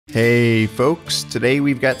Hey folks, today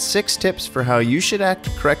we've got 6 tips for how you should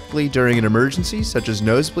act correctly during an emergency such as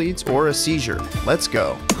nosebleeds or a seizure. Let's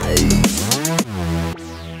go.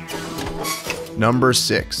 Number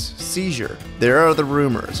 6. Seizure. There are the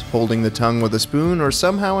rumors, holding the tongue with a spoon or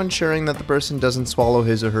somehow ensuring that the person doesn't swallow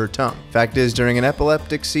his or her tongue. Fact is, during an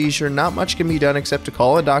epileptic seizure, not much can be done except to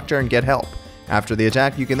call a doctor and get help. After the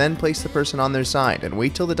attack, you can then place the person on their side and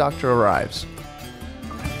wait till the doctor arrives.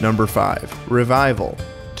 Number 5. Revival.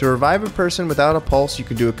 To revive a person without a pulse, you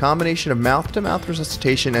can do a combination of mouth-to-mouth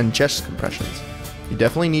resuscitation and chest compressions. You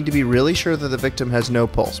definitely need to be really sure that the victim has no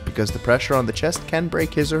pulse, because the pressure on the chest can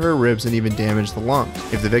break his or her ribs and even damage the lungs.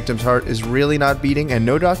 If the victim's heart is really not beating and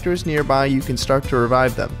no doctor is nearby, you can start to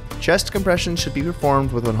revive them. Chest compressions should be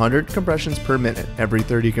performed with 100 compressions per minute. Every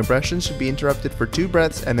 30 compressions should be interrupted for 2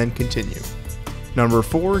 breaths and then continue. Number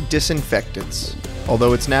 4. Disinfectants.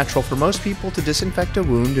 Although it's natural for most people to disinfect a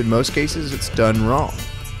wound, in most cases it's done wrong.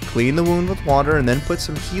 Clean the wound with water and then put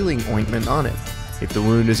some healing ointment on it. If the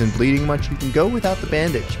wound isn't bleeding much, you can go without the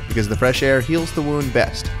bandage, because the fresh air heals the wound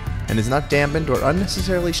best, and is not dampened or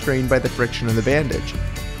unnecessarily strained by the friction of the bandage.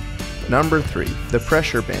 Number 3. The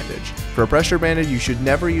pressure bandage. For a pressure bandage, you should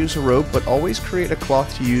never use a rope, but always create a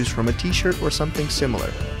cloth to use from a t-shirt or something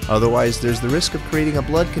similar. Otherwise, there's the risk of creating a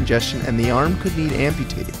blood congestion and the arm could need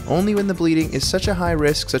amputating. Only when the bleeding is such a high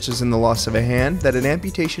risk, such as in the loss of a hand, that an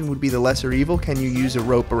amputation would be the lesser evil, can you use a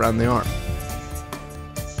rope around the arm.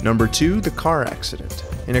 Number 2. The car accident.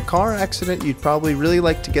 In a car accident, you'd probably really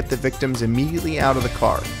like to get the victims immediately out of the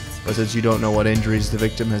car. But since you don't know what injuries the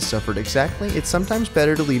victim has suffered exactly, it's sometimes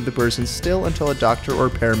better to leave the person still until a doctor or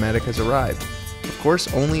paramedic has arrived. Of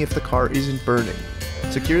course, only if the car isn't burning.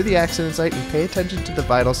 Secure the accident site and pay attention to the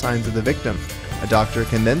vital signs of the victim. A doctor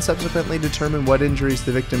can then subsequently determine what injuries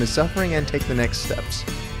the victim is suffering and take the next steps.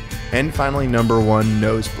 And finally, number 1,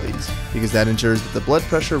 nosebleeds, because that ensures that the blood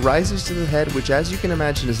pressure rises to the head, which as you can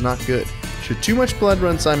imagine is not good. Should too much blood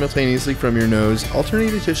run simultaneously from your nose, alternate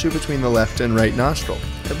the tissue between the left and right nostril,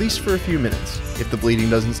 at least for a few minutes. If the bleeding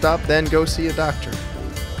doesn't stop, then go see a doctor.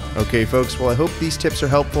 Okay folks, well I hope these tips are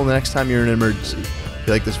helpful the next time you're in an emergency. If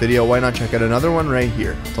you like this video, why not check out another one right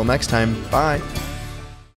here. Until next time, bye!